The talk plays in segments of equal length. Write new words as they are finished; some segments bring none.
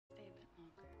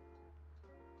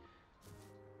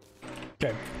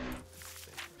Okay.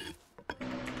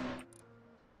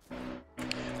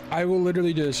 I will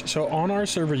literally do this. So on our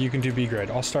server, you can do B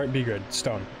grid. I'll start B grid,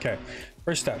 stone. Okay.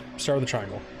 First step, start with a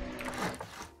triangle.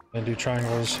 Then do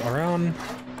triangles around,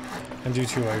 and do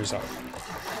 2 layers up.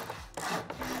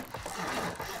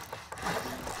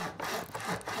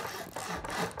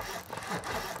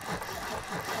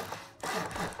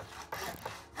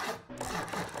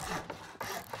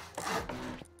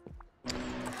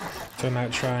 Turn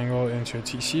that triangle into a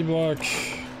TC block.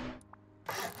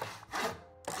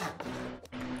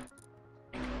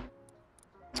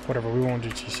 Whatever, we won't do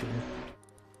TC.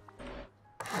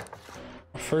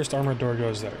 First armored door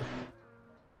goes there.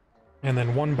 And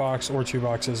then 1 box or 2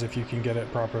 boxes if you can get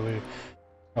it properly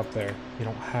up there. You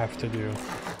don't have to do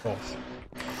both.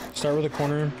 Start with a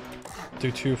corner,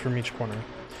 do 2 from each corner.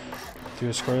 Do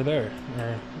a square there,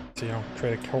 or you know,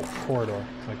 create a corridor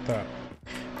like that.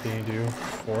 Then you do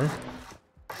 4.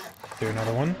 Do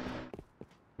another one.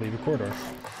 Leave a corridor.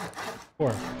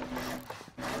 4.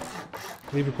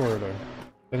 Leave a corridor.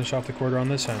 Finish off the corridor on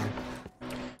this end.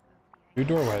 2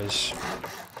 doorways.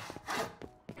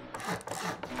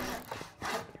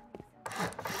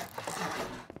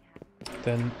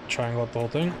 Then triangle up the whole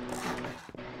thing.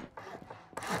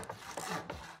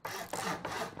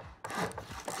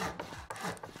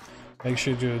 Make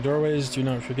sure you do the doorways, do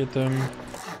not forget them.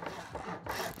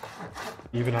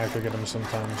 Even I forget them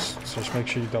sometimes, so just make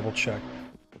sure you double check.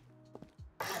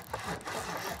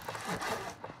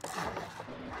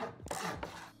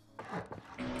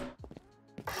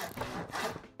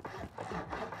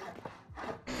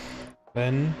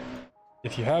 Then,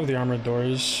 if you have the armored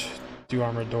doors, do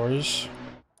armored doors.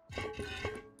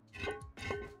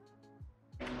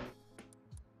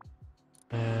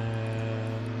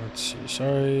 And let's see,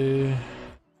 sorry.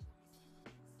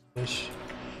 This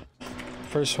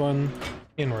first one,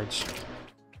 inwards.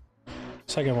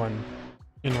 Second one,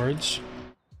 inwards.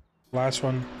 Last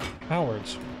one,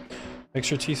 outwards. Make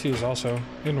sure TC is also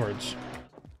inwards.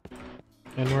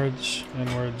 Inwards,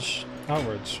 inwards,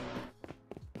 outwards.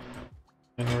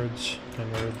 Inwards,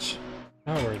 inwards,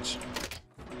 outwards.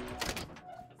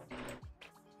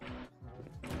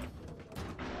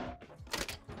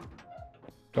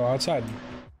 Go outside.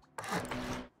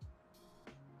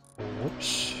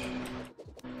 Whoops.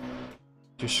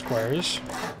 Do squares.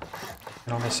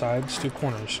 And on the sides, do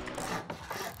corners.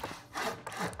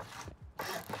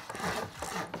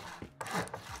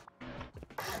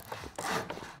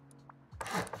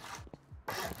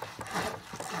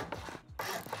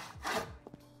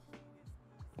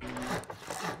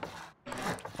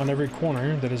 On every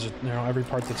corner that is, you know, every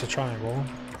part that's a triangle,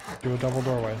 do a double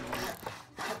doorway.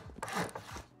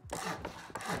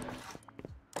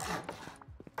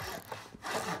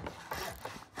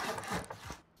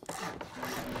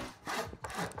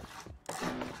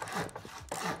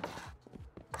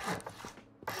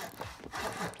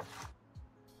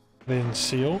 Then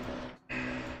seal.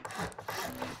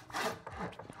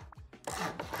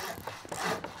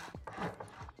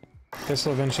 This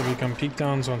will eventually become peak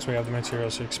downs once we have the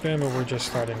materials to expand, but we're just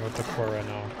starting with the core right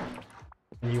now.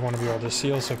 And you want to be able to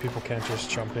seal so people can't just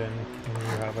jump in and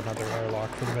you have another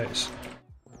airlock for the base.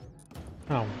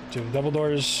 Now, do the double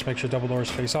doors, make sure double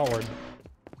doors face outward.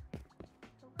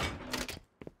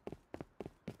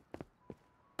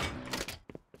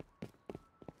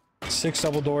 Six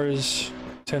double doors,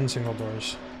 10 single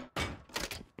doors.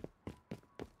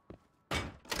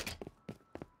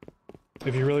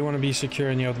 If you really want to be secure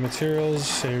and you have the materials,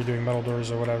 say you're doing metal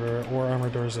doors or whatever, or armor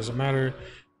doors, doesn't matter,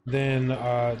 then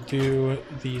do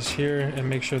these here and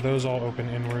make sure those all open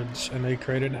inwards and they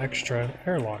create an extra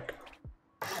airlock.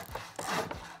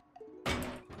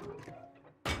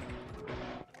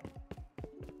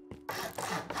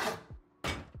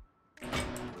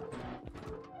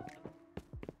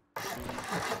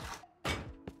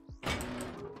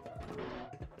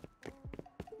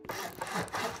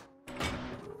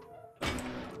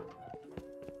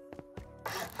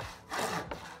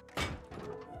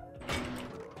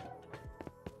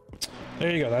 There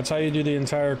you go, that's how you do the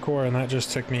entire core, and that just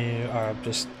took me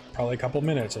just probably a couple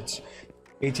minutes. It's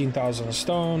 18,000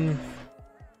 stone.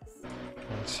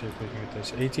 Let's see if we can get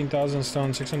this. 18,000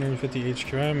 stone, 650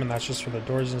 HQM, and that's just for the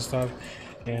doors and stuff.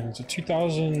 And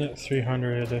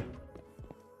 2,300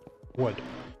 wood.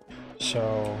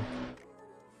 So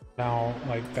now,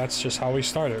 like, that's just how we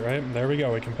start it, right? There we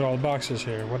go, we can put all the boxes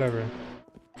here, whatever.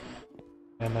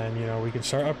 And then, you know, we can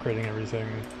start upgrading everything.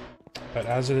 But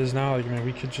as it is now, like, I mean,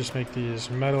 we could just make these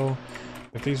metal.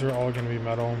 If these are all going to be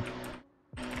metal,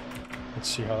 let's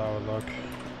see how that would look.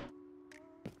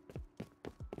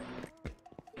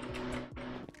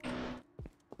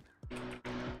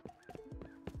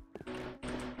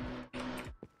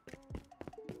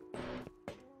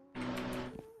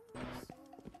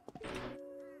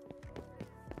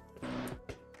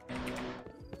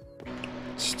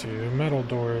 Let's do metal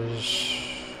doors.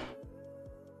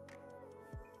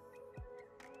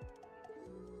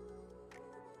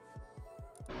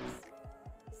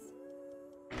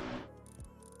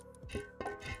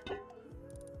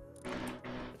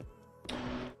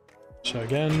 So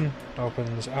again,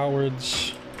 opens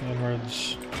outwards,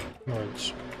 inwards,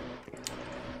 inwards.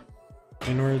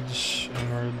 Inwards,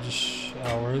 inwards,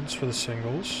 outwards for the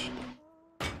singles.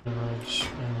 Inwards,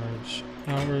 inwards,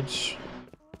 outwards.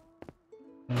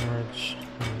 Inwards,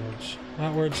 inwards,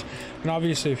 outwards. And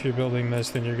obviously if you're building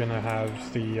this, then you're going to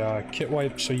have the kit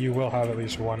wipe, so you will have at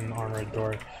least one armored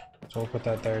door. So we'll put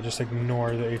that there. Just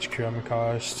ignore the HQM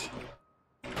cost.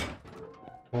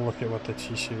 We'll look at what the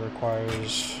TC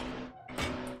requires.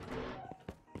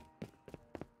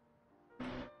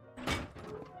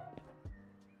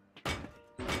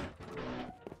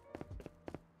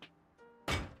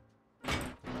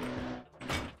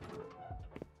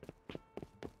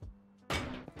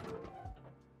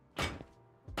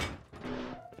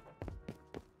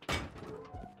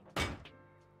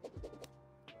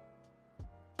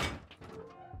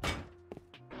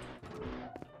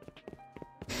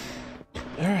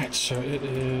 Alright, so it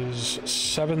is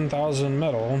 7,000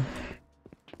 metal.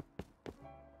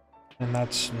 And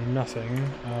that's nothing.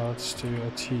 Let's do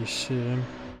a TC.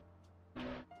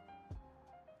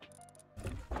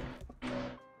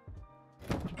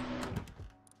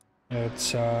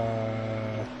 It's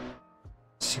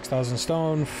 6,000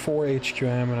 stone, 4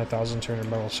 HQM, and 1,200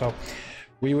 metal. So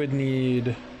we would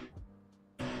need...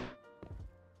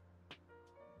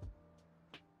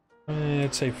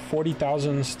 I'd say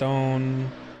 40,000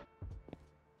 stone,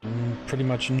 pretty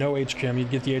much no HQM.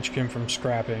 You'd get the HQM from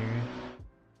scrapping.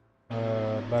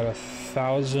 About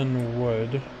 1,000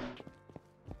 wood.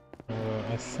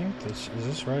 I think this is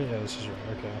this right? Yeah, this is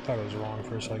right. Okay, I thought it was wrong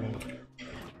for a second.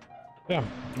 Yeah,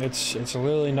 it's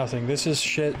literally nothing. This is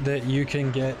shit that you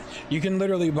can get. You can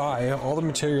literally buy all the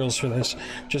materials for this.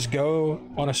 Just go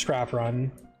on a scrap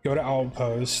run, go to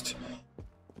Outpost,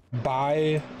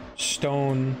 buy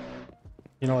stone.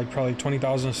 You know, like probably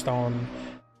 20,000 stone,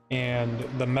 and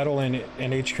the metal and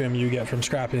HQM you get from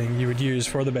scrapping you would use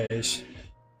for the base,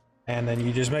 and then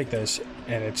you just make this,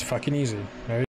 and it's fucking easy. Right?